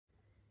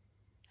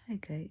Hi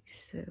guys,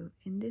 so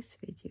in this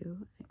video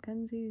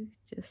I'm going to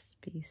just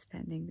be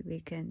spending the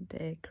weekend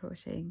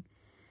crocheting,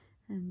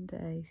 and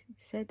I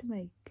said to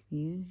my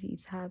community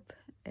tab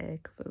a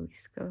couple of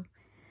weeks ago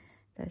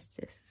that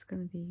this is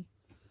going to be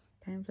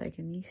kind of like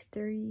an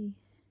Eastery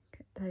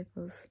type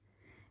of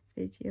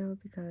video,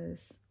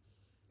 because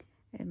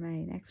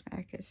my next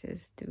market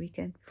is the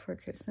weekend before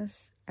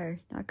Christmas, or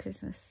not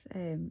Christmas,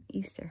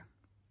 Easter.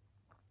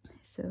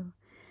 So,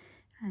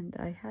 and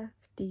I have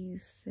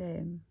these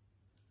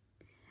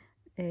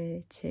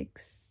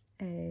chicks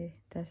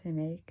that I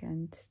make,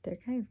 and they're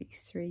kind of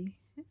Eastery,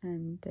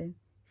 and if you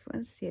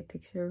want to see a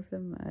picture of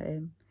them,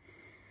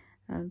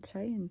 I'll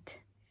try and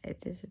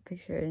edit a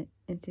picture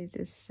into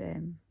this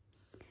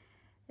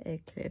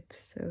clip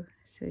so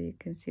you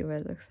can see what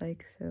it looks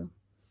like. So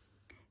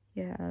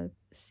yeah, I'll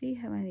see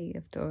how many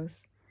of those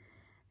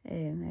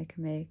I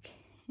can make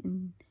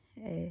in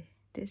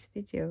this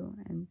video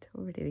and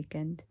over the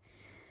weekend.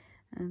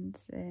 And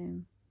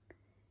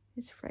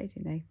it's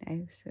Friday night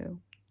now, so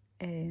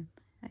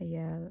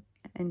I'll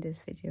end this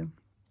video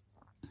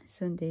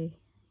Sunday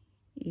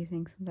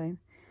evening sometime.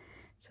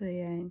 So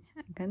yeah, I'm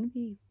gonna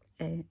be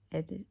saying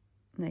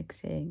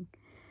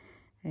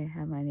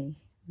how many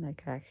I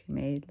actually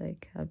made.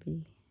 I'll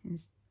be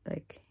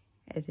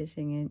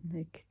editing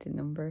in the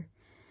number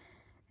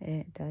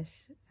that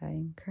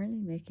I'm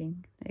currently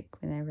making,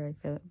 whenever I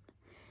film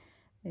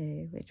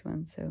which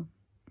one. So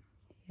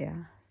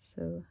yeah,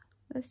 so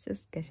let's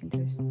just get into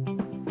it.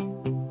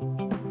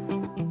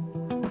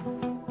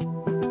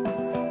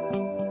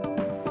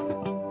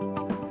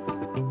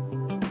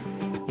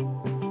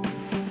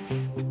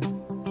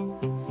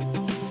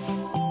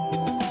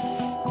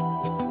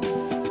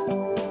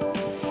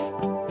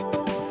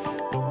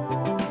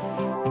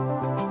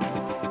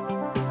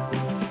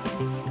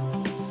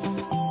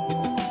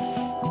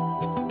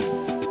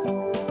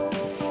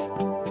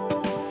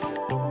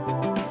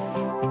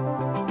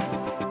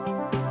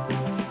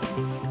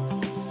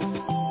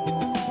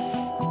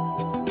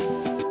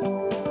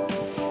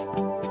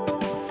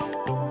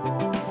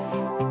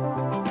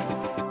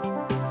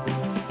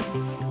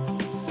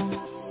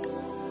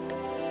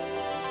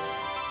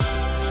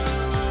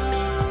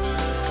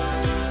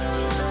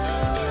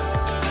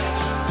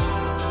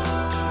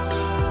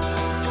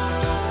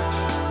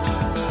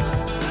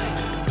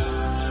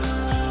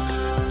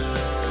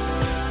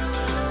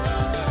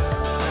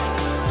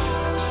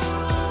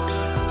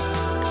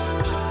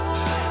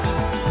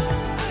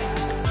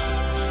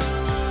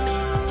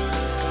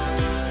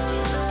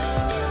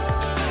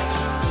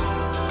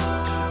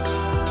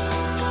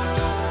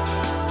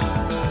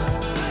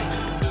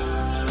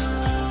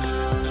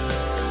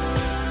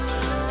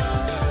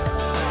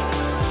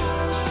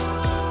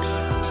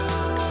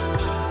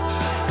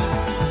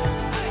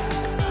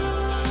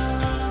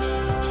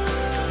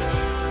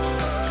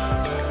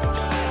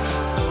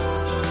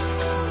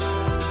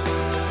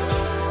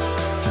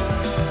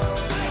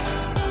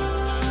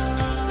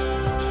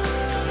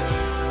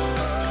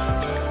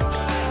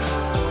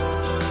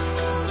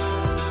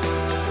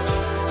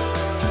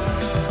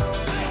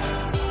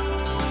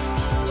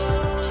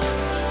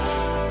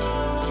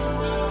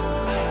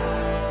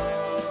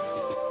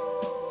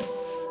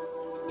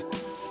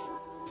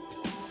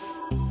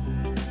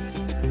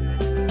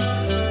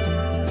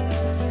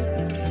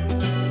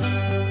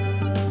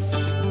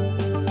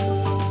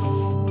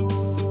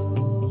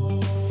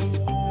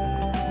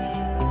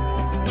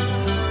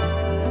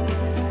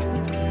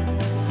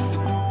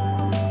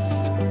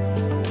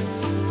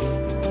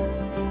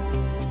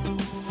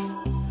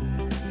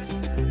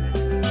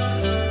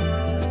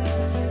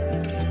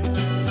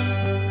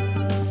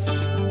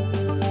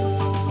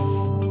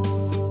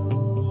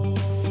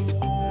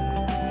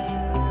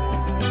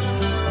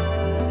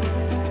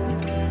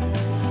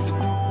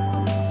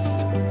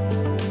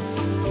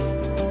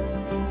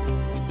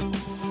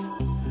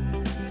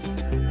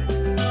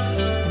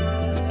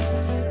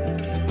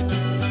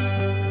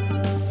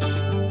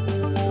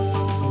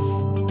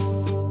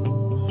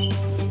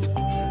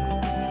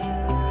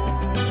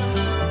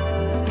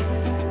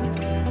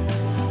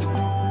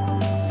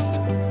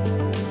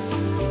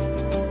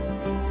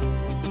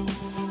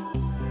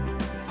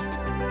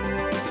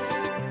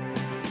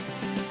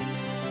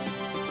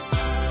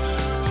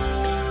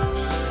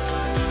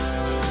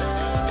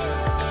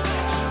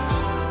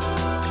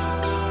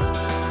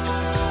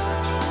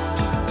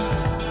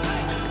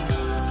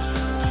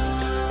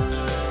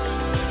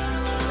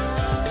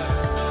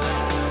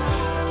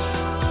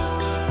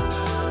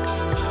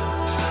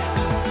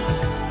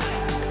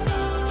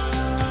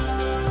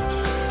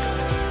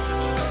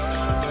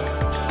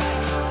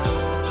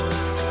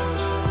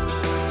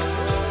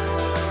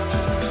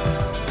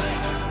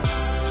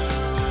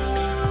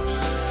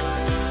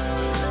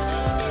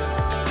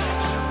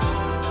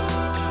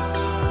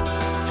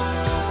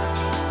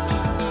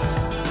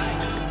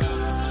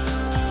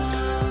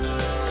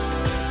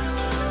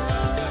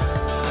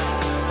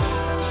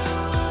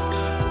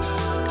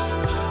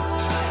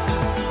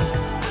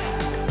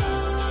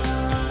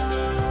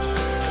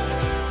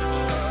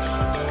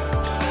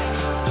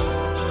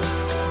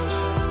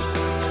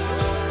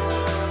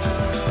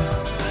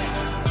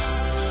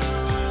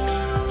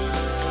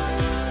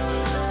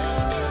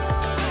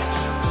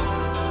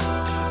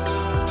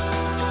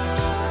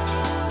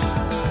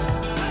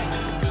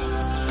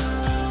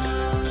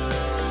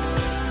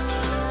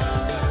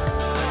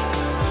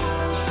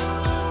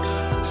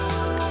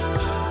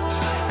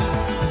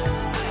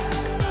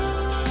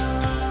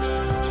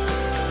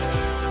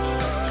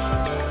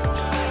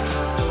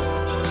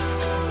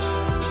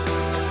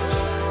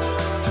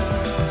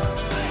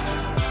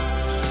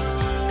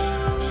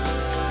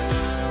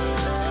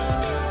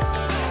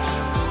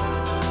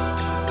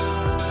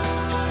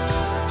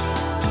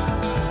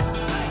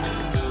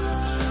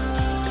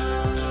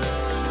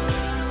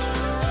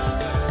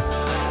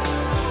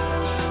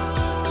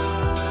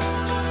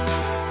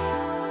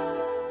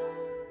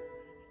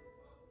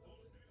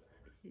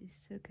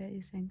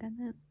 guys, I'm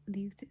gonna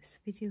leave this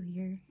video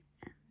here,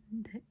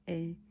 and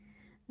I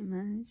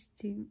managed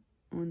to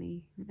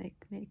only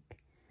like make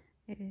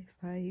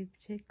 5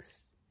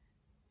 chicks,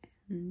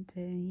 and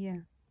yeah,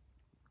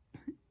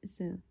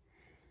 so you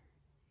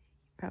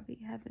probably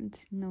haven't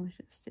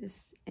noticed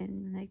this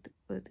in like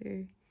the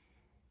other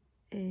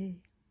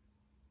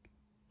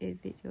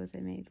videos I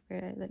made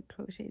where I like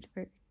crocheted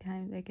for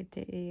kind of like a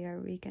day or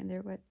weekend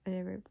or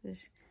whatever, but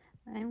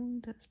I'm one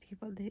of those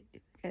people that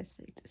gets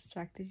like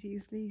distracted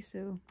easily,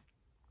 so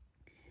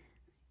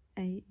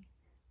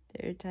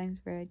there are times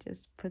where I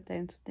just put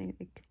down something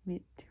like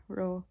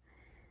mid-row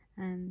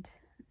and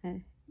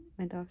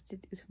went off to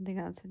do something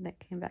else, and then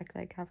came back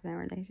like half an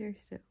hour later,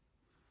 so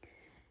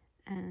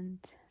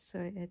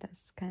yeah,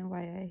 that's kind of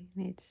why I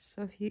made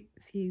so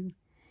few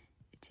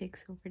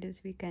chicks over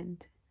this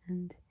weekend.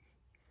 And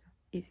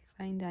if you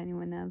find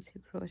anyone else who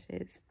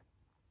crochets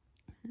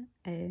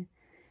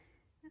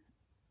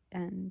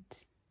and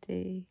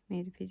they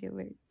made a video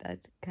where that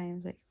kind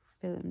of like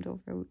filmed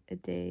over a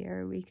day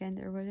or a weekend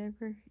or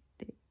whatever,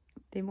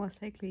 they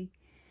most likely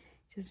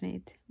just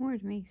made more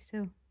than me,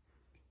 so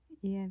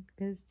yeah,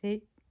 because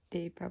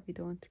they probably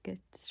don't get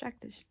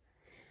distracted.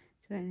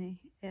 So anyway,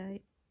 I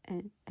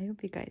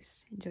hope you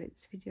guys enjoyed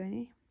this video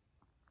anyway,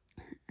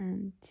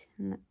 and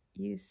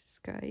you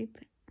subscribe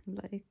and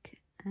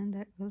like, and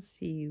I will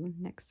see you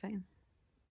next time.